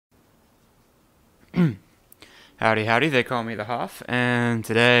Howdy, howdy, they call me the Hoff, and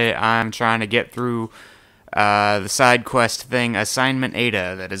today I'm trying to get through the side quest thing, Assignment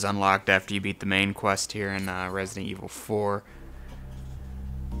Ada, that is unlocked after you beat the main quest here in Resident Evil 4.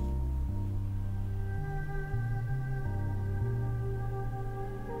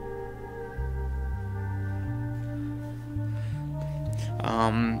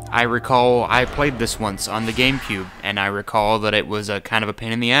 I recall I played this once on the GameCube, and I recall that it was a kind of a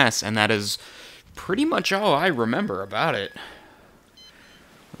pain in the ass, and that is pretty much all I remember about it.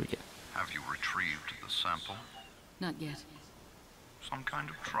 What do we get? Have you retrieved the sample? Not yet. Some kind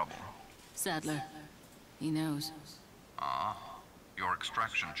of trouble? Sadler. He knows. Your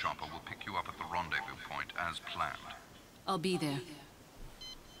extraction chopper will pick you up at the rendezvous point as planned. I'll be there.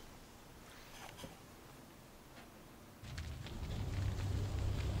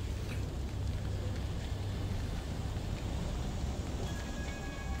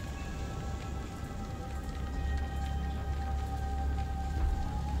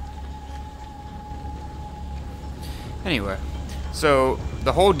 Anyway, so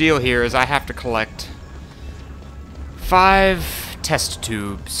the whole deal here is I have to collect 5 test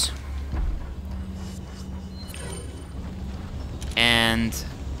tubes. And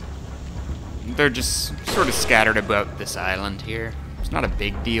they're just sort of scattered about this island here. It's not a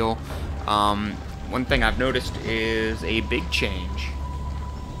big deal. One thing I've noticed is a big change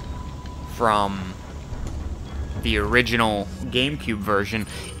from the original GameCube version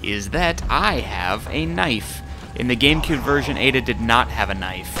is that I have a knife. In the GameCube version, Ada did not have a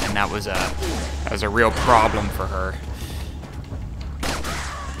knife, and that was a real problem for her.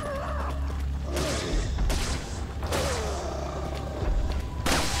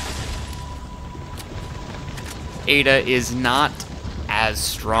 Ada is not as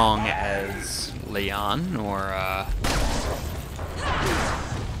strong as Leon or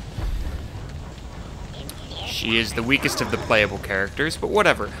she is the weakest of the playable characters, but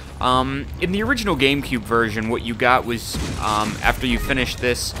whatever. In the original GameCube version, what you got was, after you finish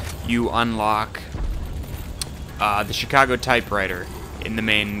this, you unlock the Chicago typewriter in the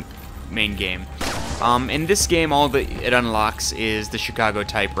main game. In this game, all that it unlocks is the Chicago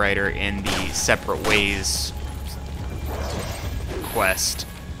typewriter in the Separate Ways quest.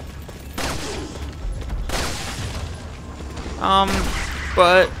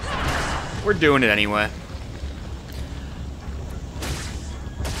 But we're doing it anyway.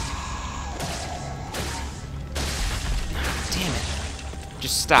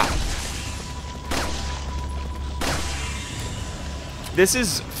 Just stop. This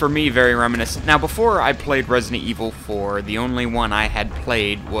is, for me, very reminiscent. Now, before I played Resident Evil 4, the only one I had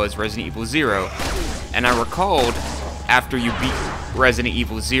played was Resident Evil 0. And I recalled, after you beat Resident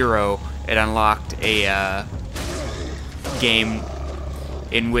Evil 0, it unlocked a game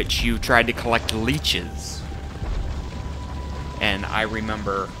in which you tried to collect leeches. And I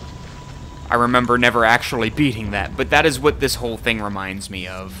remember never actually beating that, but that is what this whole thing reminds me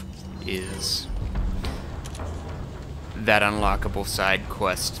of, is that unlockable side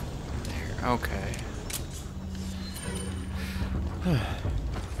quest there. Okay.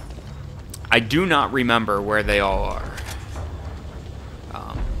 I do not remember where they all are.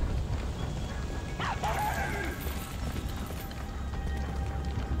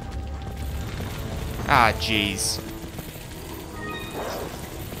 Jeez.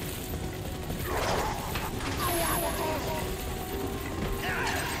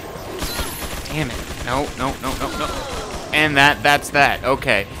 Damn it. No. And that's that.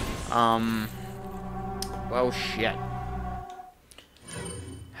 Okay. Well, shit.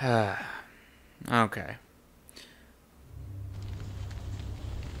 Okay.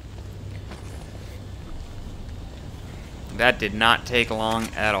 That did not take long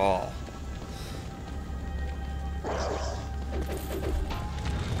at all.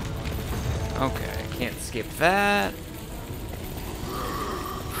 Okay, can't skip that.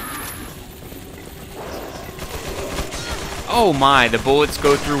 Oh my, the bullets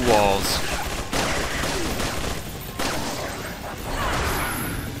go through walls.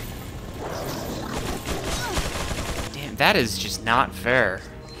 Damn, that is just not fair.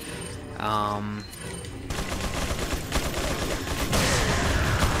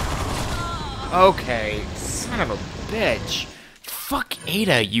 Okay, son of a bitch. Fuck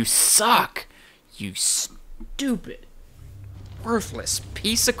Ada, you suck. You stupid, worthless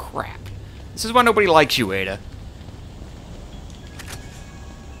piece of crap. This is why nobody likes you, Ada.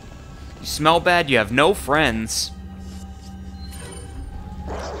 You smell bad, you have no friends.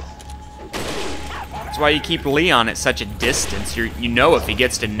 That's why you keep Leon at such a distance. You know if he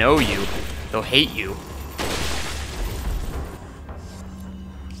gets to know you, he'll hate you.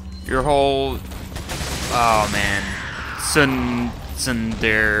 Your whole Oh man.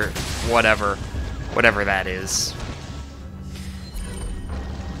 Sunder, whatever that is.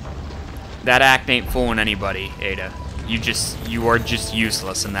 That act ain't fooling anybody, Ada. You are just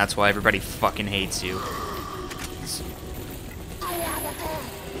useless, and that's why everybody fucking hates you.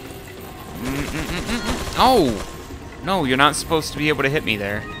 Oh! No, you're not supposed to be able to hit me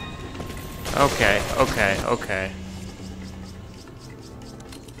there. Okay, okay, okay.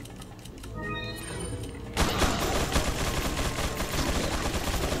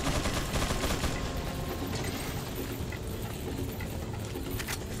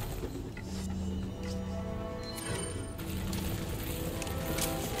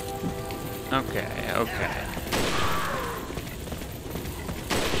 Okay, okay.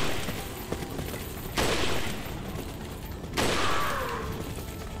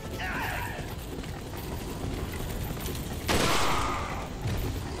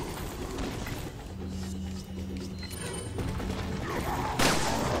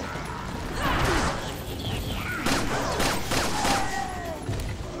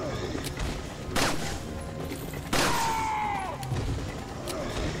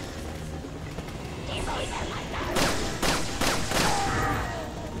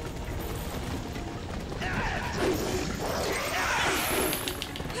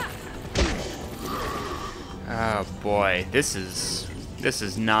 Oh boy, this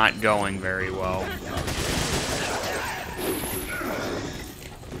is not going very well.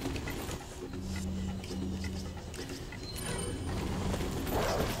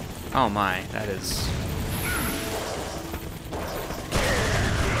 Oh my, that is...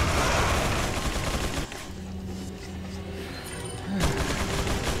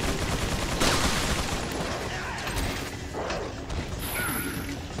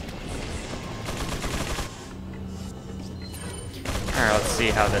 Alright, let's see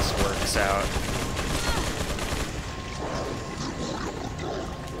how this works out.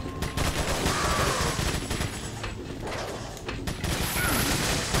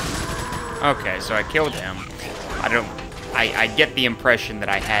 Okay, so I killed him. I get the impression that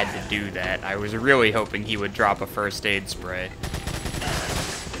I had to do that. I was really hoping he would drop a first aid spray.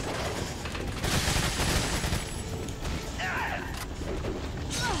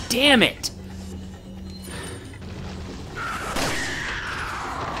 Damn it!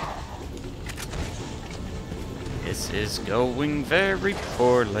 This is going very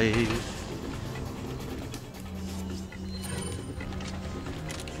poorly.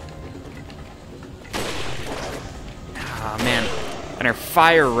 Oh man, and her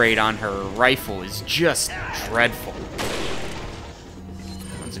fire rate on her rifle is just dreadful.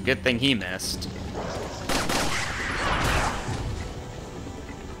 It's a good thing he missed.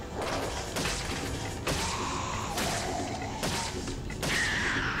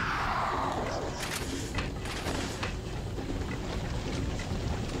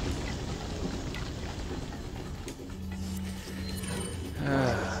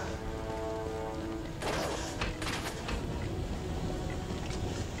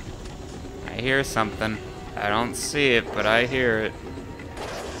 I hear something. I don't see it, but I hear it.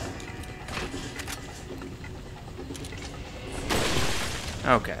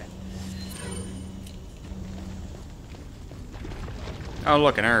 Okay. Oh,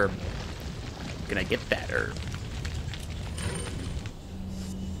 look, an herb. Gonna get that herb.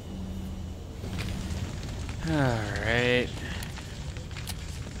 Alright.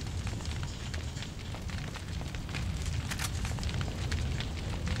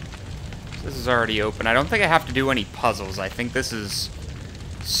 This is already open. I don't think I have to do any puzzles. I think this is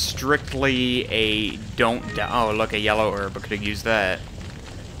strictly a don't die. Oh, look, a yellow herb. I could have used that.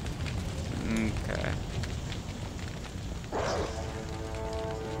 Okay.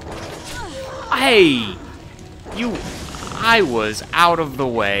 Hey! I was out of the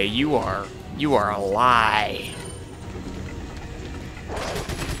way. You are a lie.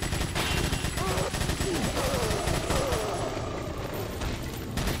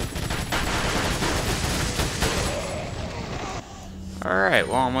 Alright,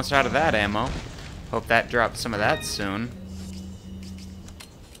 well, almost out of that ammo. Hope that drops some of that soon.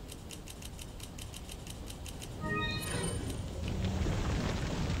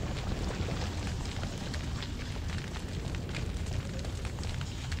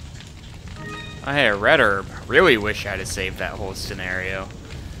 Oh, hey, a red herb. Really wish I'd have saved that whole scenario.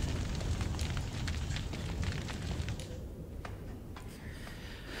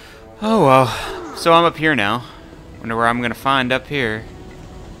 Oh well. So I'm up here now. Wonder where I'm gonna find up here.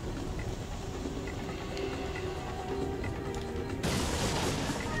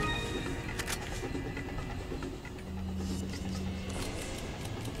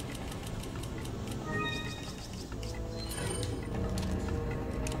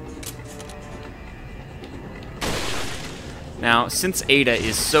 Now, since Ada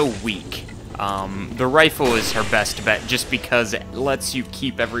is so weak, the rifle is her best bet just because it lets you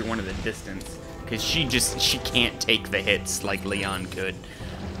keep everyone at a distance. Because she can't take the hits like Leon could.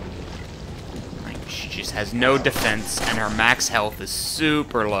 Like, she just has no defense, and her max health is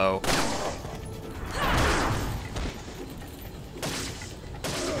super low.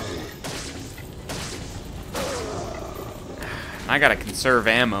 I gotta conserve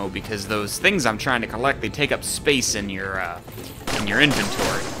ammo because those things I'm trying to collect, they take up space in your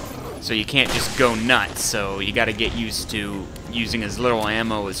inventory. So you can't just go nuts, so you gotta get used to using as little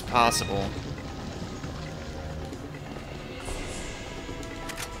ammo as possible.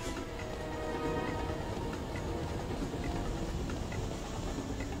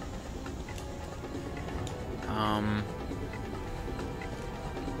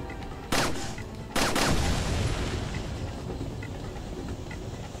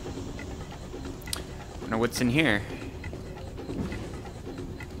 Wonder what's in here.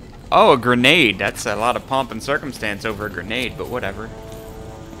 Oh, a grenade. That's a lot of pomp and circumstance over a grenade, but whatever.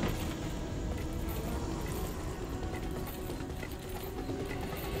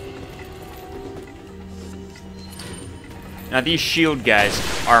 Now, these shield guys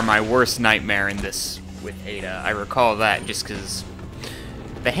are my worst nightmare in this with Ada. I recall that just because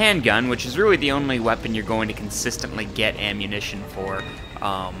the handgun, which is really the only weapon you're going to consistently get ammunition for,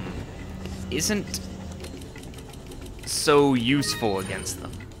 isn't so useful against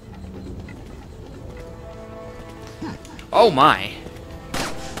them. Oh my.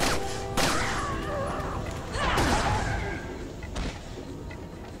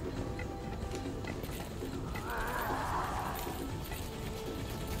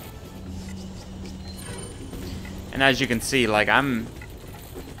 And as you can see, like, I'm...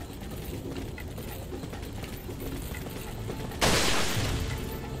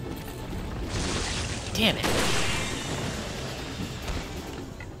 Damn it.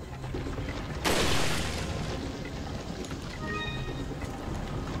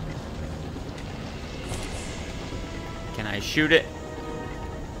 Can I shoot it?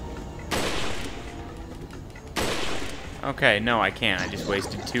 Okay, no, I can't. I just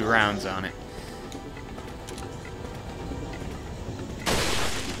wasted 2 rounds on it.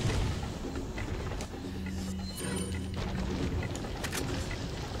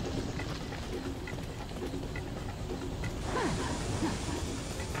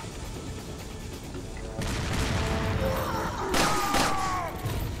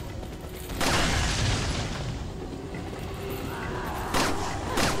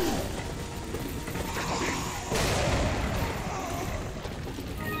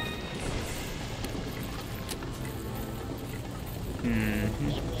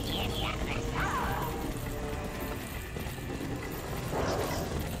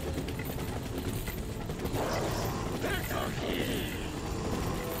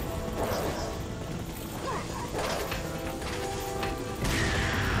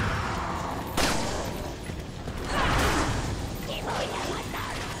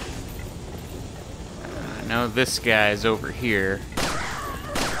 Now this guy's over here.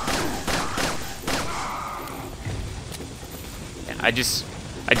 I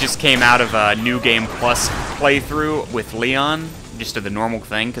just came out of a New Game Plus playthrough with Leon, just to the normal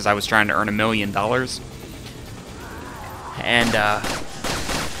thing, because I was trying to earn $1 million. And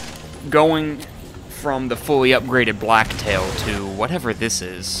going from the fully upgraded Blacktail to whatever this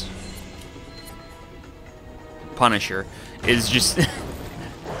is, Punisher, is just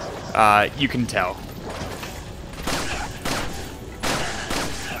you can tell.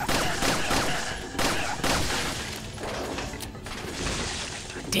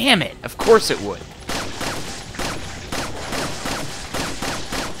 Damn it! Of course it would.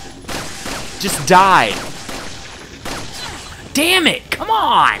 Just die. Damn it! Come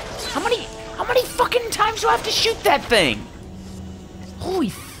on! How many fucking times do I have to shoot that thing? Holy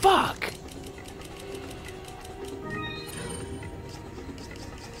fuck!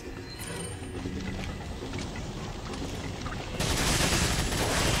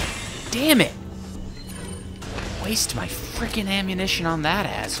 Damn it! Waste my frickin' ammunition on that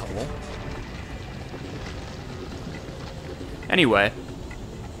asshole. Anyway.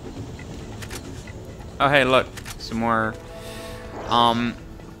 Oh, hey, look. Some more...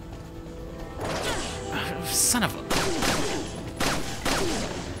 Son of a...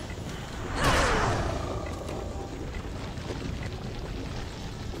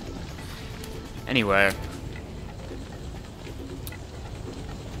 Anyway.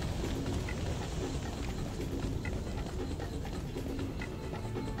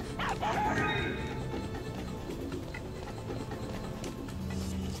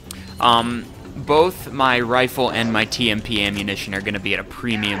 both my rifle and my TMP ammunition are going to be at a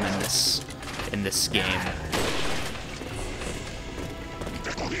premium in this game.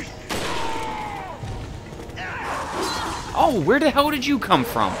 Oh, where the hell did you come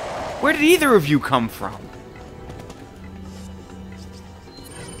from? Where did either of you come from?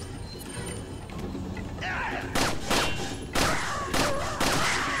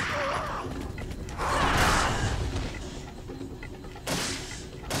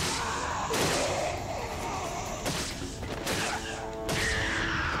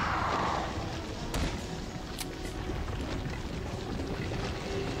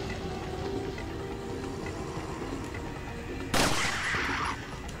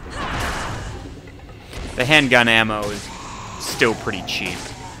 The handgun ammo is still pretty cheap,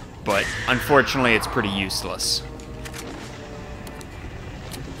 but unfortunately it's pretty useless.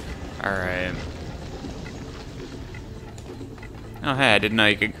 Alright. Oh hey, I didn't know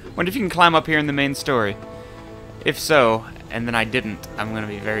you could... Wonder if you can climb up here in the main story. If so, and then I didn't, I'm gonna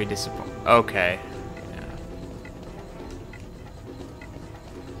be very disappointed. Okay.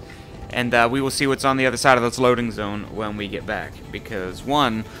 And we will see what's on the other side of this loading zone when we get back. Because,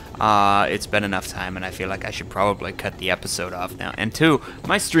 one, it's been enough time, and I feel like I should probably cut the episode off now. And two,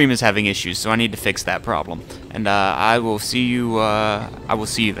 my stream is having issues, so I need to fix that problem. And I will see you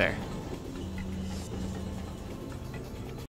there.